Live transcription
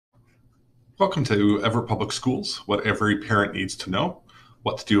Welcome to Everett Public Schools, what every parent needs to know,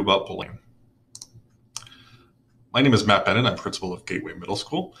 what to do about bullying. My name is Matt Bennett. I'm principal of Gateway Middle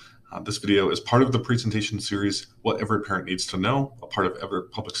School. This video is part of the presentation series, What Every Parent Needs to Know, a part of Everett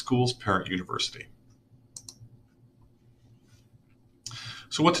Public Schools Parent University.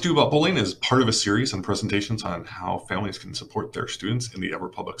 So what to do about bullying is part of a series and presentations on how families can support their students in the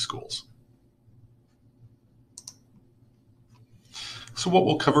Everett Public Schools. So what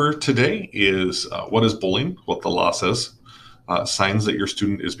we'll cover today is what is bullying, what the law says, signs that your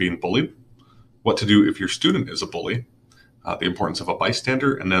student is being bullied, what to do if your student is a bully, the importance of a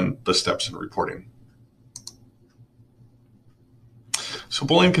bystander, and then the steps in reporting. So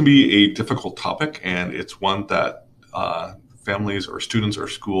bullying can be a difficult topic, and it's one that families or students or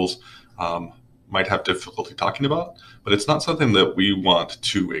schools might have difficulty talking about, but it's not something that we want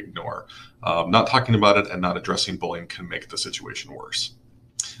to ignore. Not talking about it and not addressing bullying can make the situation worse.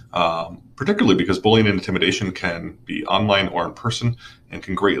 Particularly because bullying and intimidation can be online or in person and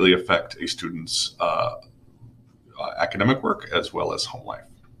can greatly affect a student's academic work as well as home life.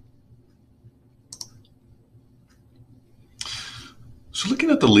 So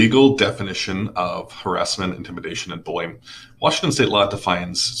looking at the legal definition of harassment, intimidation, and bullying, Washington state law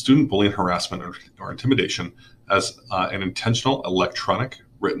defines student bullying, harassment, or intimidation as an intentional electronic,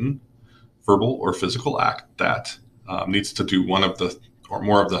 written, verbal, or physical act that needs to do one of the or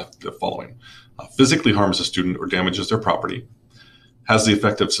more of the following. Physically harms a student or damages their property, has the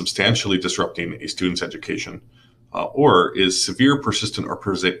effect of substantially disrupting a student's education, or is severe, persistent, or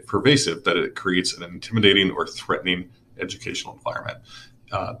pervasive that it creates an intimidating or threatening educational environment.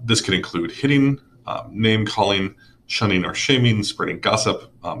 This could include hitting, name calling, shunning or shaming, spreading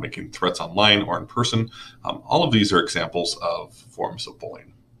gossip, making threats online or in person. All of these are examples of forms of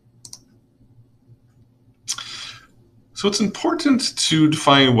bullying. So it's important to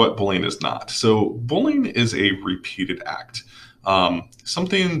define what bullying is not. So bullying is a repeated act.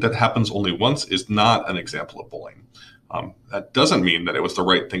 Something that happens only once is not an example of bullying. That doesn't mean that it was the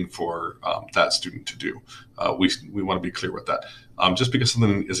right thing for that student to do. We want to be clear with that. Just because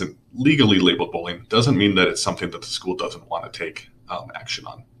something isn't legally labeled bullying doesn't mean that it's something that the school doesn't want to take action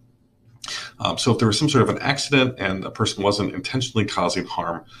on. So if there was some sort of an accident and the person wasn't intentionally causing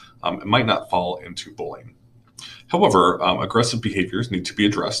harm, it might not fall into bullying. However, aggressive behaviors need to be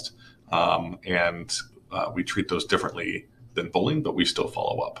addressed, and we treat those differently than bullying, but we still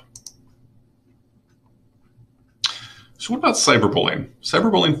follow up. So what about cyberbullying?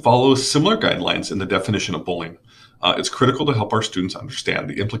 Cyberbullying follows similar guidelines in the definition of bullying. It's critical to help our students understand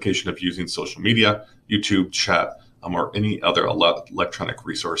the implication of using social media, YouTube, chat, or any other electronic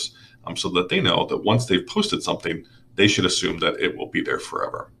resource so that they know that once they've posted something, they should assume that it will be there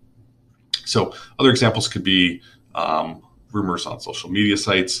forever. So other examples could be rumors on social media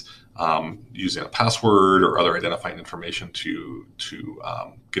sites, using a password or other identifying information to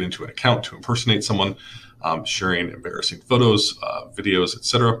get into an account to impersonate someone, sharing embarrassing photos, videos,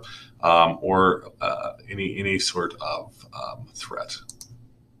 etc., or any sort of threat.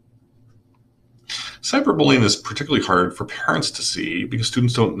 Cyberbullying is particularly hard for parents to see because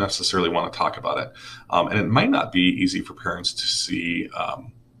students don't necessarily want to talk about it. And it might not be easy for parents to see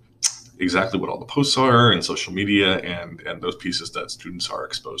exactly what all the posts are in social media and those pieces that students are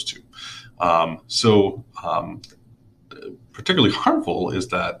exposed to. Particularly harmful is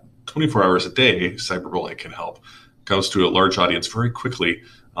that 24 hours a day, cyberbullying can help. Goes to a large audience very quickly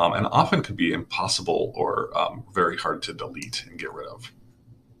and often can be impossible or very hard to delete and get rid of.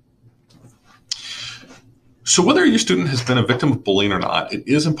 So whether your student has been a victim of bullying or not, it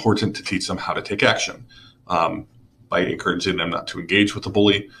is important to teach them how to take action by encouraging them not to engage with the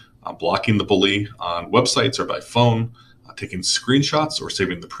bully, blocking the bully on websites or by phone, taking screenshots or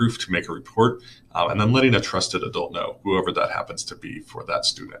saving the proof to make a report, and then letting a trusted adult know, whoever that happens to be for that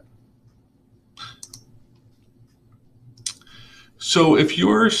student. So if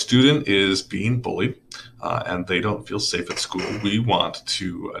your student is being bullied and they don't feel safe at school, we want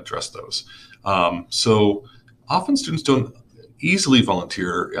to address those. So often students don't easily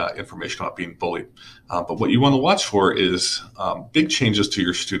volunteer information about being bullied. But what you want to watch for is big changes to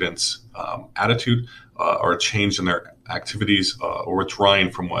your students' attitude or a change in their activities or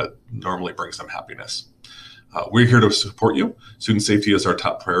withdrawing from what normally brings them happiness. We're here to support you. Student safety is our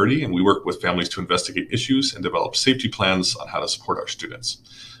top priority, and we work with families to investigate issues and develop safety plans on how to support our students.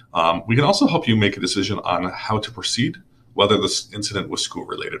 We can also help you make a decision on how to proceed, whether this incident was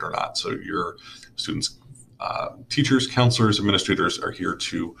school-related or not. So your students' teachers, counselors, administrators are here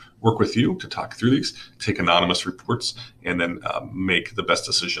to work with you to talk through these, take anonymous reports, and then make the best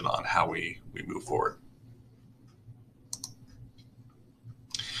decision on how we move forward.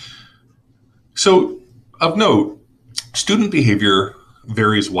 So, of note, student behavior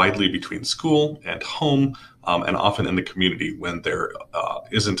varies widely between school and home, and often in the community when there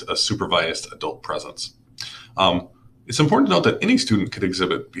isn't a supervised adult presence. Um, it's important to note that any student could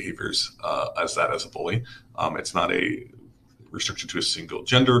exhibit behaviors as a bully. It's not restricted to a single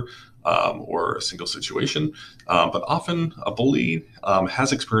gender or a single situation, but often a bully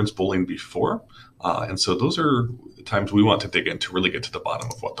has experienced bullying before, and so those are the times we want to dig in to really get to the bottom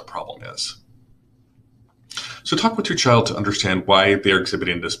of what the problem is. So talk with your child to understand why they're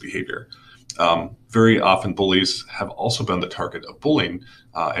exhibiting this behavior. Very often bullies have also been the target of bullying,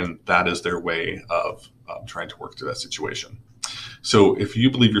 and that is their way of trying to work through that situation. So if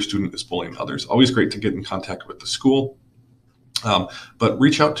you believe your student is bullying others, always great to get in contact with the school, but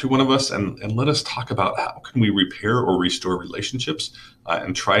reach out to one of us and let us talk about how can we repair or restore relationships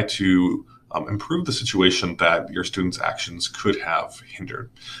and try to improve the situation that your student's actions could have hindered.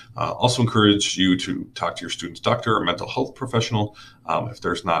 Also encourage you to talk to your student's doctor or mental health professional if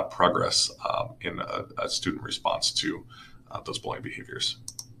there's not progress in a student response to those bullying behaviors.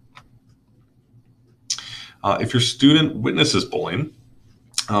 If your student witnesses bullying,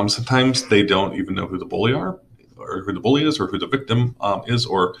 sometimes they don't even know who the bully is or who the victim is,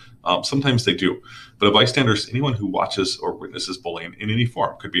 or sometimes they do. But a bystander is anyone who watches or witnesses bullying in any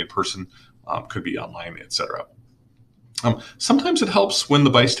form. Could be in person, could be online, etc. Sometimes it helps when the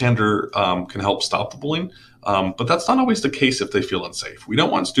bystander can help stop the bullying, but that's not always the case if they feel unsafe. We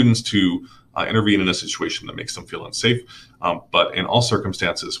don't want students to intervene in a situation that makes them feel unsafe, but in all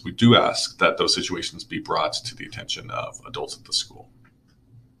circumstances, we do ask that those situations be brought to the attention of adults at the school.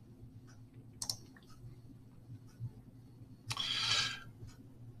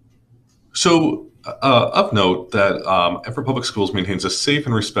 So, of note that Everett Public Schools maintains a safe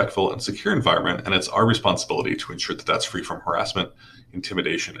and respectful and secure environment, and it's our responsibility to ensure that that's free from harassment,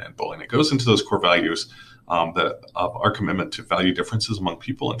 intimidation, and bullying. It goes into those core values that of our commitment to value differences among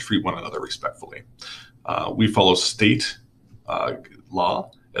people and treat one another respectfully. We follow state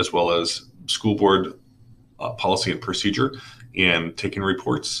law as well as school board policy and procedure in taking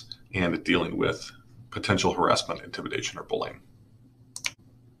reports and dealing with potential harassment, intimidation, or bullying.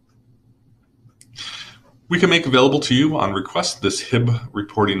 We can make available to you on request this HIB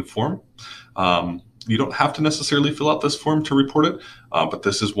reporting form. You don't have to necessarily fill out this form to report it, but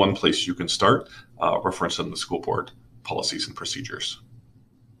this is one place you can start, referenced in the school board policies and procedures.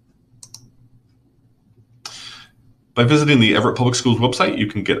 By visiting the Everett Public Schools website, you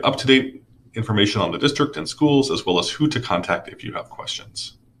can get up-to-date information on the district and schools, as well as who to contact if you have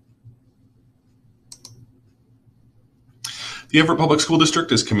questions. The Everett Public School District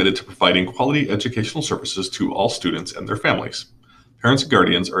is committed to providing quality educational services to all students and their families. Parents and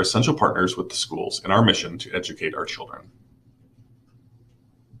guardians are essential partners with the schools in our mission to educate our children.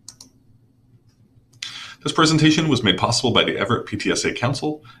 This presentation was made possible by the Everett PTSA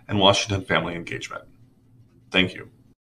Council and Washington Family Engagement. Thank you.